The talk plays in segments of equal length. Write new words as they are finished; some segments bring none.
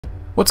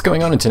What's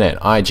going on, Internet?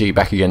 IG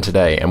back again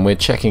today, and we're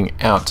checking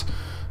out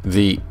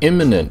the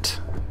imminent,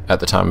 at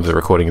the time of the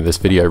recording of this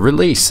video,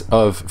 release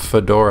of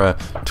Fedora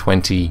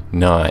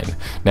 29.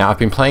 Now, I've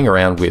been playing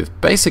around with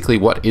basically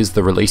what is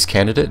the release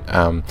candidate,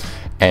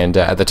 and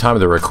at the time of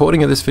the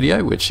recording of this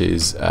video, which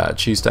is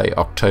Tuesday,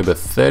 October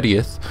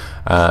 30th,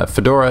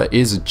 Fedora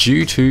is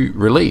due to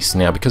release.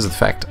 Now, because of the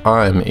fact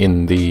I'm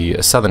in the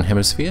Southern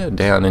Hemisphere,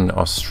 down in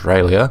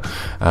Australia,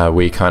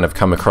 we kind of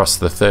come across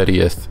the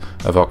 30th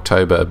of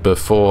October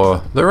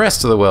before the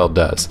rest of the world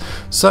does.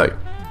 So,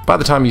 by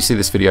the time you see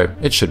this video,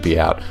 it should be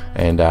out,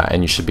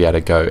 and you should be able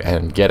to go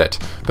and get it.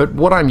 But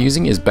what I'm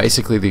using is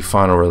basically the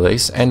final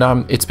release, and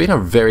it's been a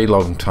very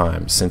long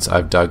time since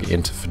I've dug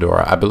into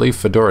Fedora. I believe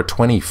Fedora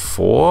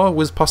 24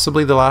 was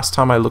possibly the last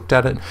time I looked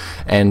at it,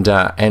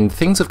 and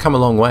things have come a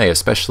long way,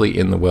 especially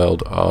in the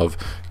world of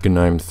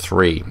Gnome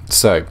 3.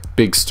 So,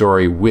 big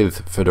story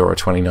with Fedora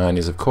 29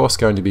 is of course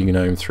going to be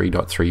Gnome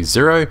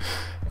 3.30.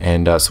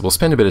 And so we'll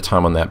spend a bit of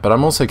time on that, but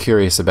I'm also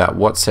curious about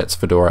what sets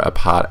Fedora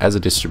apart as a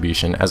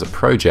distribution, as a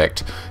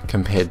project,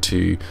 compared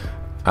to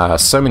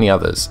so many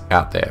others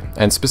out there,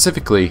 and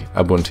specifically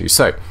Ubuntu.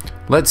 So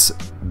let's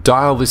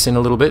dial this in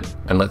a little bit,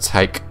 and let's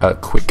take a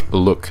quick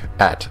look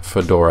at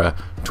Fedora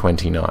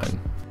 29.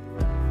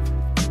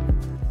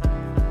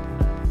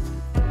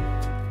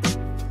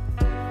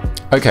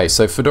 Okay,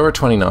 so Fedora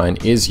 29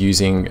 is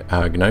using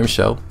GNOME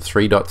Shell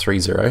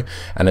 3.30,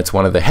 and it's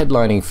one of the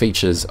headlining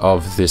features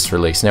of this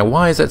release. Now,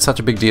 why is that such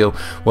a big deal?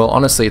 Well,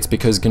 honestly, it's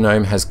because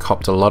GNOME has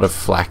copped a lot of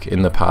flack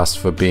in the past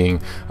for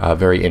being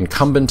very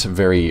incumbent,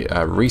 very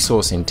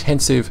resource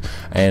intensive,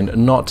 and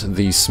not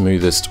the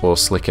smoothest or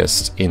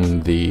slickest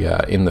in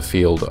the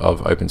field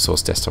of open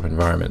source desktop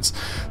environments.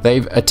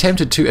 They've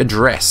attempted to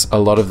address a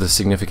lot of the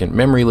significant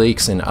memory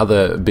leaks and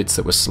other bits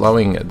that were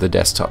slowing the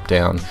desktop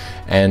down,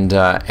 and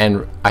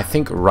I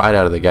think right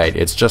out of the gate,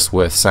 it's just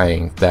worth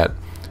saying that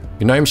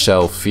GNOME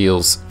Shell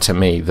feels, to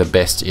me, the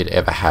best it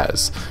ever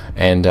has.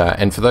 And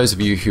for those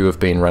of you who have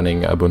been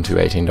running Ubuntu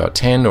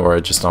 18.10 or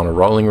are just on a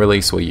rolling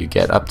release where you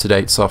get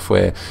up-to-date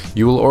software,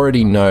 you will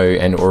already know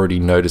and already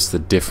notice the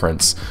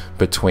difference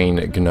between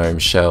GNOME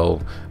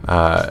Shell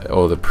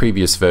or the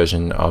previous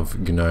version of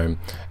GNOME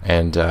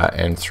and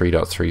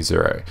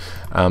 3.30.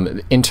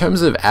 In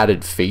terms of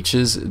added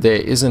features,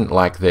 there isn't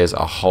like there's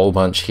a whole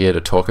bunch here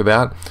to talk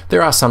about.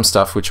 There are some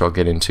stuff which I'll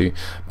get into,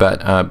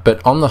 but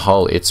on the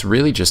whole, it's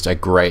really just a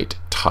great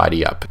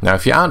tidy up. Now,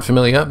 if you aren't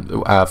familiar,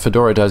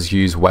 Fedora does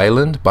use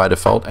Wayland by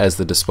default as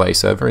the display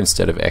server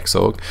instead of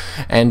Xorg,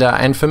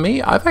 and for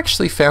me, I've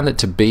actually found it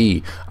to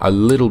be a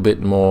little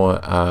bit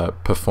more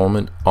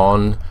performant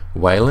on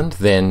Wayland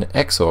than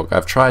Xorg.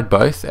 I've tried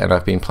both, and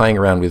I've been playing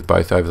around with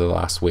both over the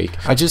last week.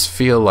 I just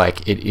feel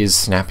like it is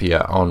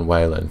snappier on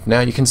Wayland. Now,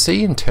 you can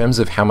see in terms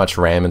of how much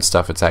RAM and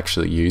stuff it's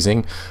actually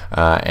using,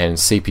 and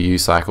CPU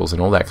cycles and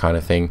all that kind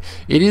of thing,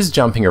 it is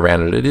jumping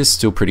around, and it is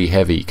still pretty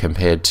heavy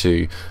compared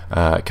to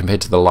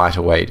the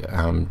lighter weight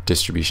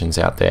distributions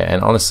out there.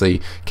 And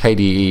honestly,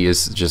 KDE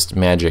is just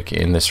magic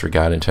in this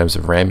regard in terms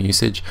of RAM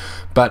usage.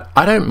 But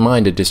I don't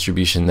mind a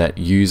distribution that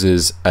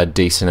uses a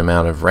decent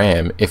amount of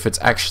RAM if it's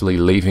actually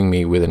leaving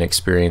me with an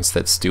experience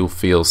that still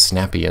feels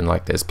snappy and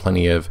like there's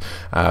plenty of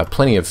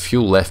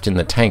fuel left in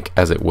the tank,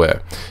 as it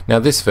were. Now,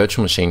 this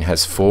virtual machine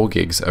has 4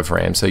 gigs of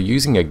RAM, so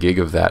using a gig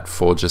of that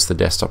for just the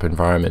desktop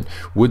environment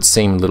would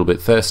seem a little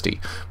bit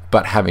thirsty.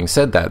 But having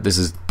said that, this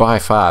is by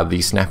far the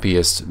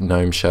snappiest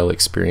GNOME Shell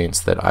experience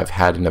that I've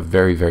had in a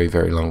very, very,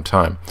 very long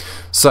time.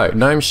 So,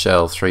 GNOME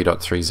Shell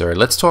 3.30,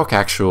 let's talk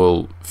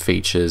actual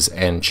features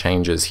and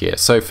changes here.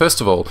 So first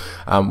of all,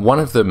 one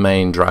of the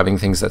main driving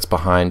things that's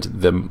behind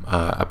them,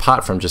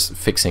 apart from just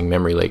fixing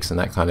memory leaks and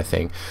that kind of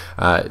thing,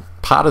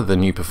 part of the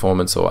new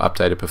performance or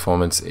updated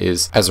performance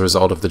is as a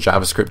result of the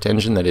JavaScript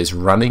engine that is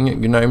running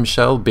GNOME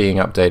Shell being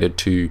updated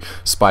to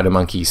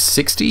SpiderMonkey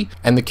 60.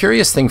 And the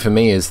curious thing for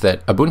me is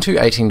that Ubuntu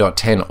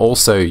 18.10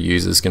 also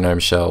uses GNOME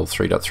Shell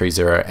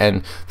 3.30,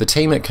 and the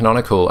team at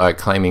Canonical are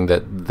claiming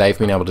that they've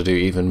been able to do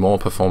even more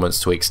performance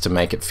tweaks to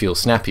make it feel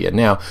snappier.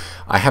 Now,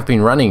 I have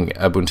been running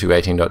Ubuntu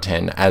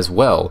 18.10 as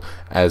well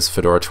as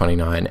Fedora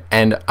 29,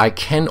 and I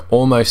can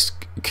almost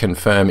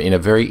confirm in a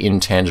very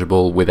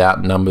intangible,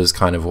 without numbers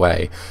kind of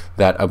way,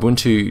 that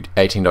Ubuntu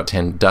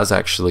 18.10 does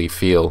actually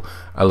feel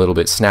a little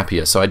bit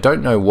snappier. So I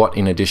don't know what,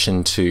 in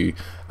addition to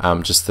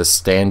just the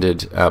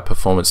standard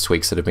performance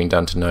tweaks that have been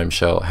done to GNOME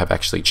Shell, have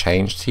actually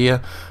changed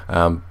here,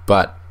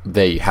 but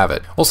there you have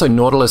it. Also,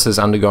 Nautilus has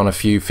undergone a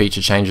few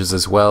feature changes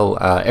as well.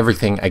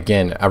 Everything,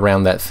 again,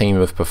 around that theme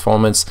of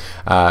performance.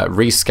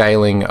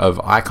 Rescaling of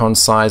icon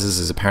sizes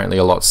is apparently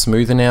a lot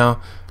smoother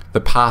now. The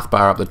path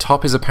bar up the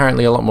top is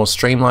apparently a lot more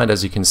streamlined.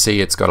 As you can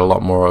see, it's got a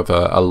lot more of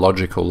a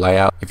logical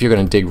layout. If you're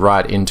going to dig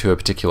right into a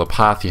particular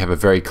path, you have a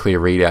very clear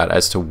readout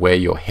as to where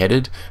you're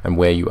headed and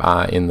where you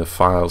are in the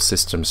file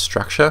system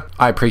structure.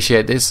 I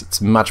appreciate this.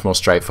 It's much more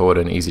straightforward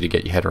and easy to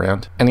get your head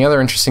around. And the other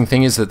interesting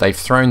thing is that they've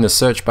thrown the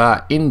search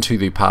bar into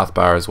the path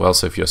bar as well.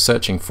 So if you're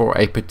searching for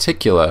a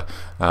particular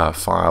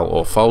file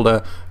or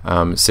folder,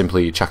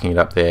 simply chucking it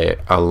up there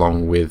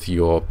along with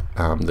your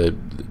the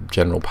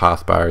general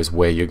path bar is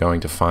where you're going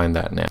to find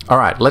that now. All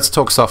right, let's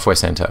talk Software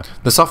Center.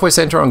 The Software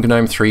Center on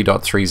GNOME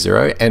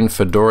 3.30 and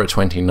Fedora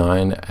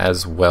 29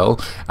 as well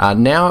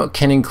now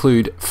can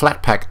include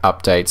Flatpak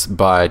updates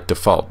by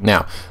default.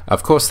 Now,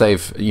 of course,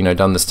 they've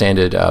done the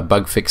standard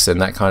bug fix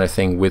and that kind of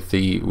thing with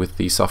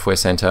the Software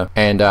Center,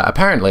 and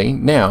apparently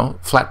now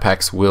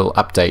Flatpaks will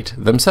update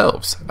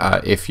themselves.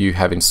 If you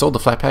have installed the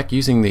Flatpak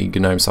using the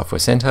GNOME Software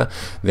Center,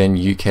 then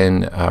you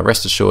can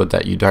rest assured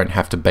that you don't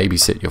have to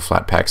babysit your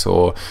Flatpaks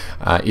or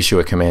issue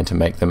a command to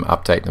make them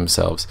update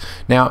themselves.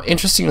 Now,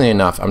 interestingly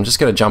enough, I'm just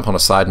going to jump on a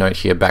side note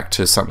here back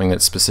to something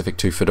that's specific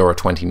to Fedora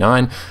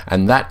 29,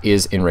 and that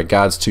is in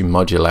regards to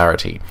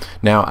modularity.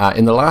 Now,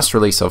 in the last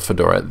release of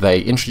Fedora, they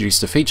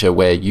introduced a feature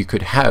where you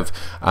could have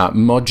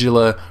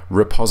modular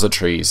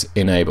repositories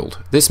enabled.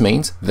 This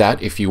means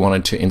that if you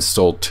wanted to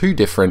install two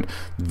different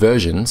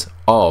versions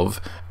of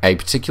a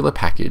particular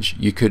package,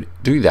 you could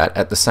do that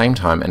at the same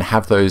time and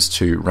have those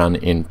two run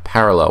in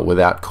parallel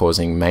without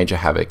causing major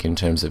havoc in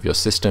terms of your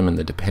system and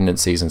the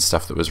dependencies and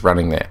stuff that was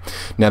running there.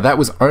 Now, that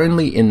was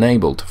only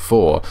enabled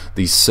for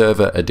the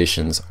server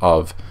editions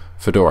of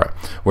Fedora,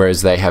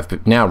 whereas they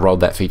have now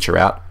rolled that feature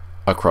out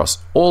across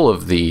all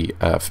of the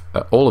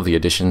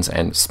editions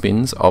and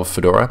spins of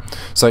Fedora.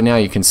 So now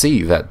you can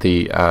see that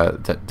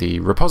the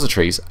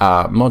repositories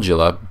are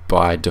modular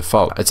by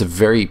default. It's a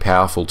very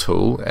powerful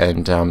tool,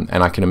 and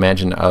I can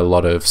imagine a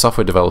lot of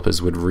software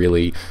developers would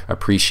really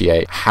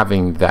appreciate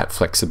having that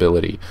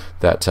flexibility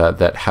that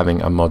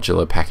having a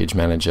modular package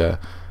manager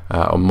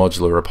or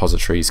modular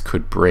repositories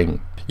could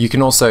bring. You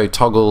can also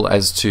toggle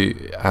as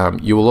to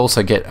you will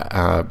also get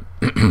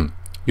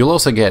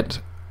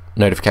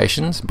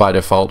notifications by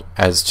default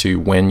as to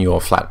when your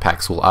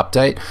Flatpaks will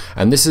update,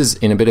 and this is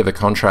in a bit of a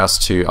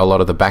contrast to a lot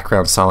of the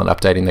background silent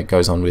updating that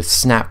goes on with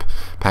Snap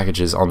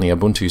packages on the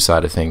Ubuntu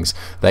side of things.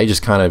 They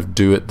just kind of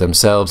do it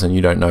themselves and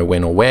you don't know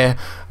when or where,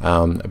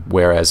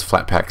 whereas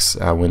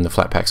Flatpaks, when the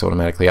Flatpaks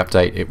automatically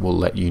update, it will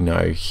let you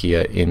know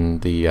here in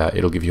the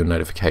it'll give you a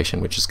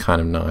notification, which is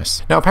kind of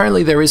nice. Now,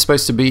 apparently there is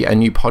supposed to be a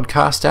new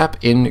podcast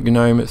app in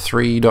GNOME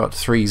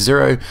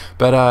 3.30,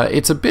 but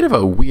it's a bit of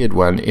a weird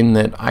one in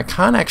that I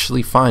can't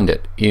actually find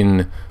it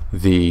in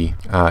the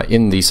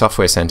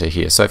Software Center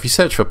here. So if you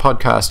search for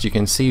podcast, you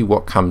can see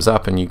what comes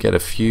up and you get a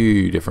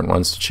few different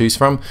ones to choose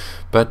from,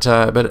 but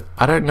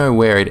I don't know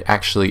where it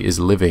actually is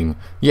living.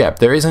 Yeah,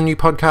 there is a new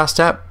podcast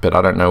app, but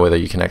I don't know whether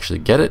you can actually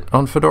get it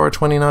on Fedora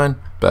 29,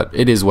 but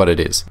it is what it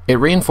is. It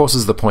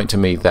reinforces the point to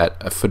me that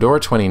a Fedora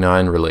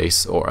 29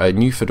 release or a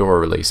new Fedora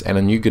release and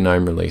a new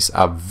GNOME release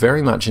are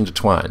very much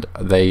intertwined.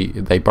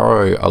 They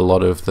borrow a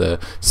lot of the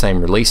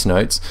same release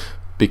notes,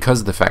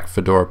 because of the fact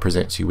Fedora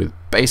presents you with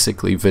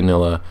basically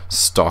vanilla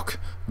stock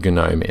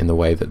GNOME in the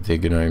way that the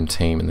GNOME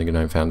team and the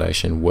GNOME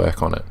Foundation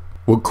work on it.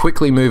 We'll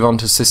quickly move on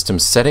to system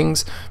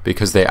settings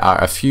because there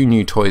are a few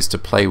new toys to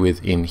play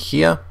with in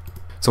here.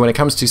 So when it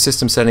comes to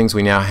system settings,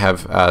 we now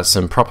have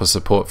some proper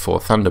support for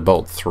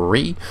Thunderbolt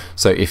 3.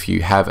 So if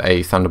you have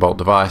a Thunderbolt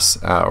device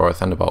or a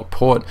Thunderbolt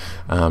port,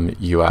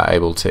 you are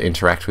able to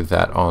interact with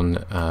that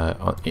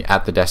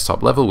at the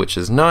desktop level, which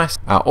is nice.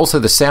 Also,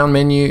 the sound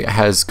menu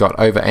has got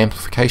over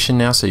amplification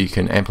now, so you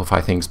can amplify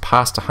things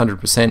past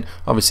 100%.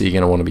 Obviously, you're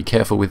going to want to be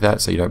careful with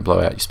that so you don't blow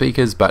out your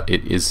speakers, but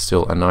it is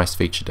still a nice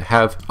feature to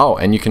have. Oh,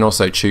 and you can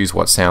also choose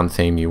what sound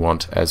theme you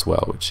want as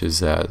well, which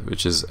is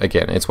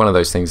again, it's one of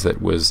those things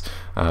that was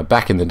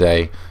back in the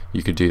day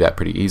you could do that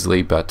pretty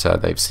easily, but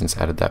they've since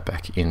added that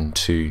back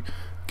into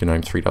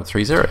GNOME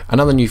 3.30.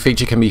 Another new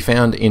feature can be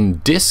found in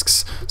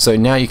disks. So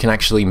now you can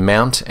actually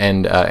mount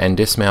and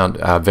dismount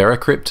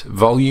Veracrypt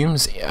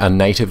volumes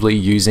natively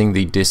using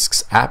the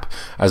disks app,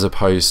 as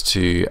opposed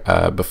to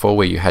before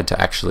where you had to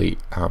actually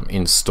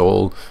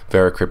install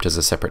Veracrypt as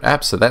a separate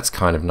app. So that's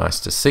kind of nice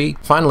to see.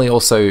 Finally,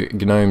 also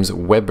GNOME's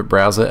web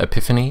browser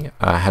Epiphany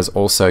has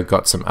also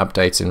got some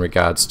updates in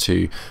regards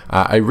to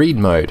a read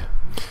mode.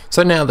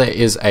 So now there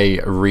is a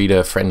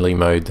reader-friendly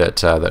mode that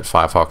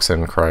Firefox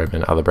and Chrome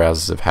and other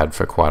browsers have had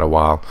for quite a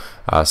while.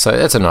 So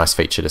that's a nice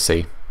feature to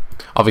see.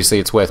 Obviously,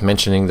 it's worth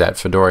mentioning that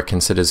Fedora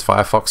considers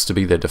Firefox to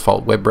be their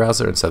default web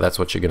browser, and so that's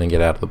what you're going to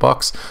get out of the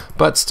box,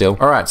 but still.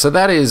 Alright, so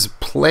that is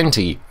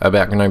plenty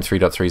about GNOME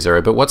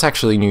 3.30, but what's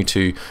actually new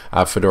to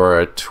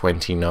Fedora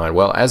 29?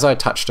 Well, as I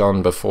touched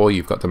on before,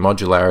 you've got the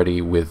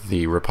modularity with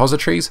the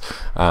repositories,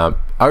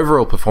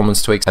 overall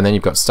performance tweaks, and then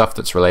you've got stuff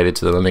that's related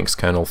to the Linux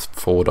kernel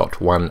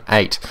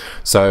 4.18.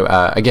 So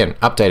again,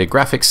 updated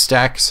graphics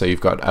stack, so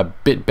you've got a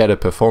bit better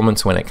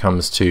performance when it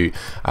comes to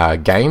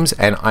games,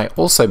 and I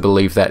also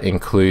believe that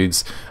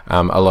includes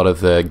a lot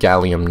of the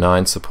Gallium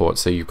 9 support,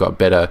 so you've got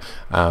better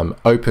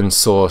open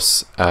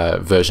source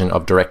version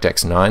of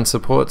DirectX 9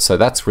 support, so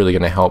that's really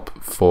going to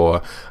help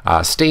for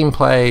Steam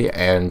Play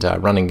and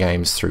running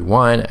games through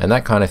Wine and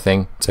that kind of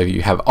thing. So if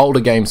you have older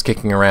games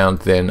kicking around,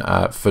 then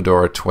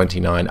Fedora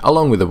 29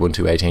 along with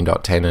Ubuntu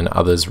 18.10 and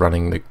others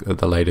running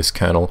the latest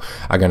kernel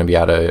are going to be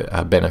able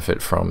to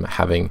benefit from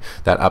having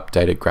that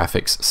updated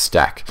graphics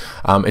stack.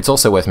 It's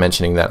also worth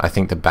mentioning that I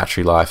think the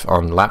battery life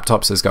on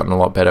laptops has gotten a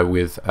lot better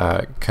with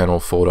kernel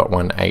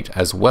 4.18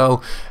 as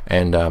well,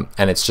 and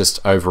it's just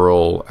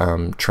overall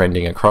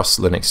trending across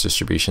Linux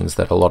distributions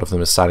that a lot of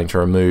them are starting to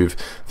remove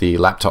the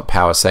laptop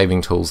power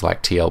saving tools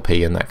like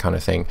TLP and that kind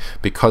of thing,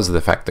 because of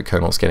the fact that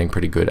kernel's getting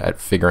pretty good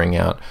at figuring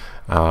out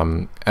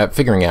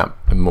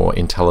more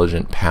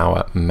intelligent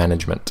power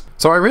management.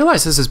 So I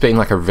realize this has been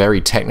like a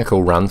very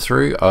technical run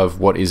through of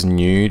what is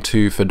new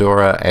to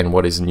Fedora and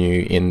what is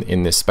new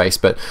in this space,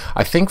 but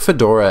I think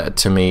Fedora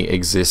to me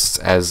exists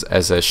as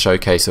a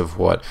showcase of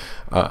what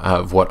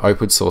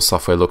open source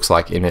software looks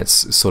like in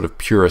its sort of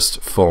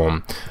purest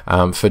form.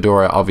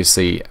 Fedora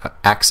obviously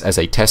acts as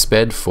a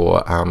testbed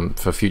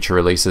for future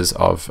releases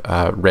of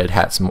Red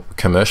Hat's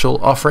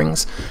commercial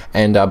offerings,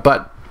 and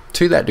but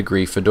to that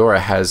degree,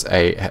 Fedora has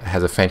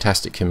a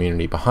fantastic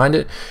community behind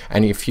it,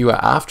 and if you are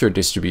after a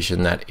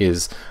distribution that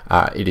is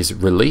it is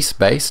release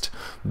based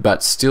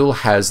but still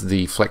has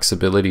the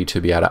flexibility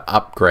to be able to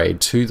upgrade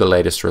to the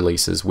latest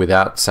releases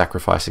without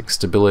sacrificing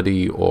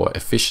stability or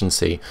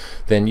efficiency,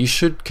 then you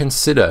should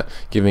consider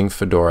giving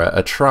Fedora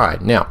a try.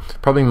 Now,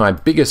 probably my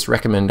biggest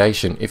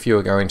recommendation if you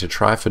are going to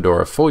try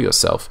Fedora for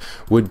yourself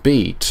would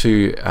be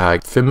to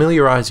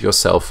familiarize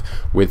yourself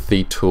with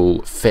the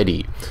tool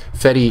Fedi.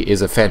 Fedi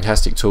is a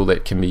fantastic tool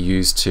that can be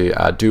used to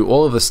do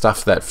all of the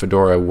stuff that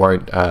Fedora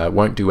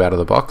won't do out of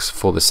the box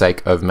for the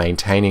sake of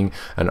maintaining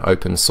an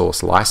open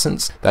source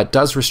license. That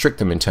does restrict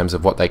them in terms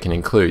of what they can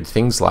include.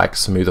 Things like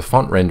smoother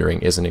font rendering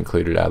isn't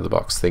included out of the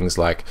box. Things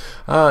like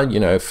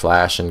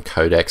Flash and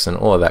codecs and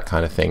all of that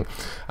kind of thing.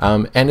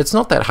 And it's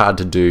not that hard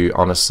to do,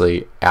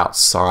 honestly,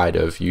 outside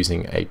of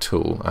using a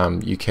tool.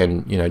 You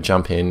can,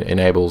 jump in,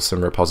 enable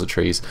some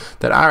repositories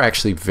that are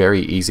actually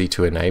very easy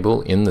to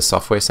enable in the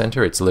Software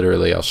Center. It's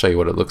literally, I'll show you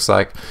what it looks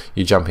like.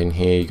 You jump in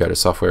here, you go to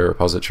Software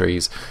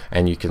Repositories,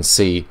 and you can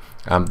see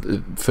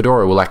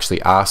Fedora will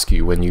actually ask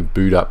you when you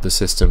boot up the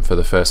system for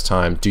the first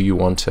time, do you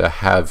want to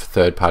have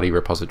third-party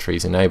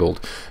repositories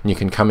enabled? And you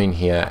can come in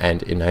here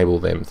and enable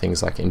them,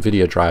 things like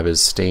NVIDIA drivers,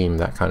 Steam,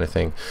 that kind of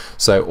thing.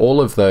 So all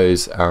of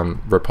those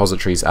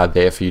repositories are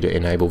there for you to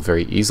enable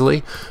very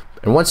easily.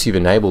 And once you've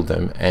enabled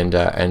them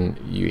and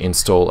you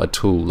install a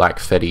tool like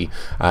Fedi,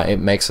 it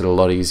makes it a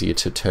lot easier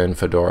to turn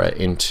Fedora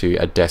into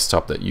a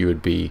desktop that you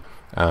would be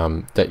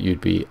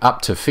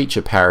up to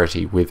feature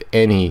parity with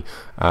any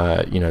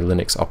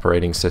Linux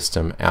operating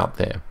system out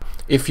there.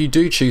 If you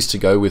do choose to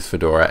go with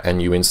Fedora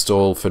and you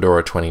install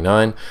Fedora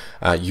 29,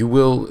 you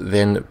will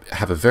then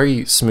have a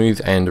very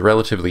smooth and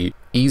relatively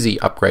easy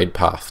upgrade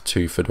path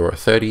to Fedora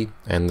 30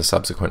 and the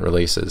subsequent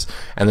releases.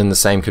 And then the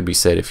same could be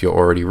said if you're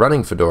already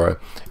running Fedora.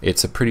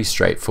 It's a pretty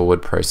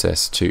straightforward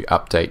process to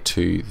update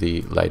to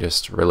the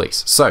latest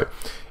release. So,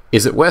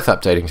 is it worth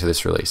updating to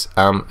this release?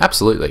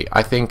 Absolutely.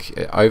 I think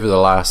over the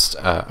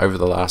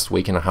last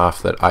week and a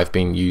half that I've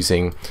been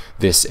using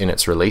this in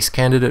its release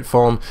candidate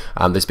form,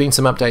 there's been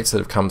some updates that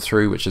have come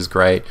through, which is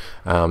great.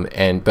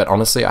 But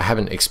honestly, I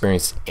haven't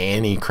experienced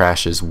any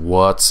crashes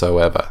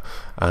whatsoever.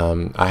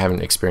 I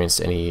haven't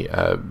experienced any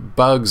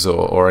bugs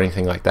or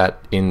anything like that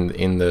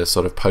in the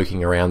sort of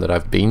poking around that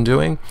I've been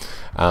doing.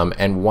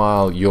 And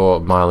while your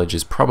mileage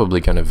is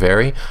probably going to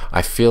vary,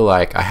 I feel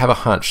like I have a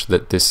hunch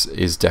that this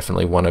is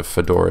definitely one of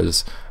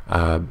Fedora's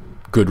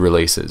good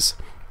releases.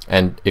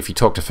 And if you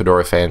talk to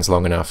Fedora fans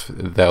long enough,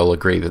 they'll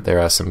agree that there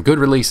are some good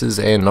releases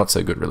and not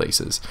so good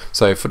releases.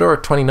 So Fedora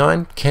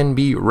 29 can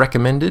be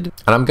recommended,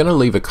 and I'm going to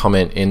leave a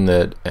comment in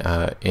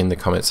the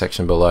comment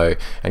section below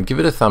and give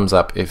it a thumbs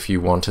up if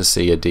you want to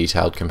see a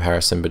detailed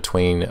comparison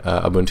between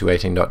Ubuntu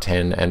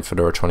 18.10 and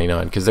Fedora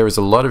 29, because there is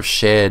a lot of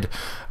shared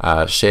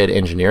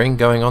engineering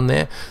going on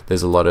there.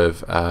 There's a lot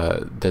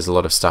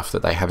of stuff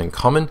that they have in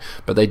common,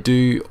 but they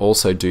do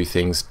also do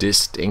things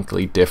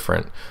distinctly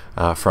different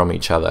from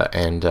each other,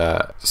 and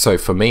so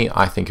for me,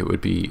 I think it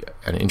would be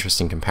an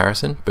interesting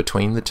comparison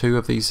between the two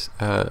of these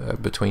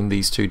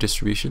two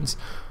distributions.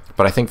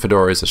 But I think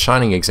Fedora is a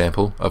shining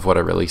example of what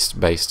a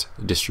release-based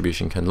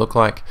distribution can look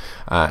like,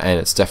 and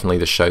it's definitely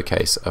the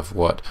showcase of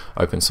what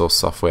open source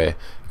software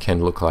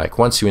can look like.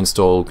 Once you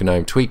install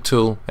Gnome Tweak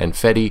Tool and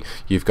Fedi,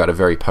 you've got a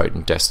very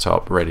potent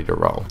desktop ready to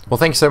roll. Well,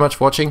 thank you so much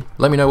for watching.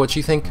 Let me know what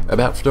you think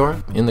about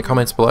Fedora in the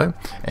comments below,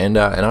 and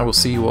I will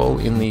see you all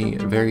in the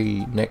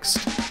very next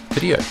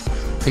video.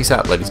 Peace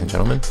out, ladies and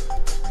gentlemen.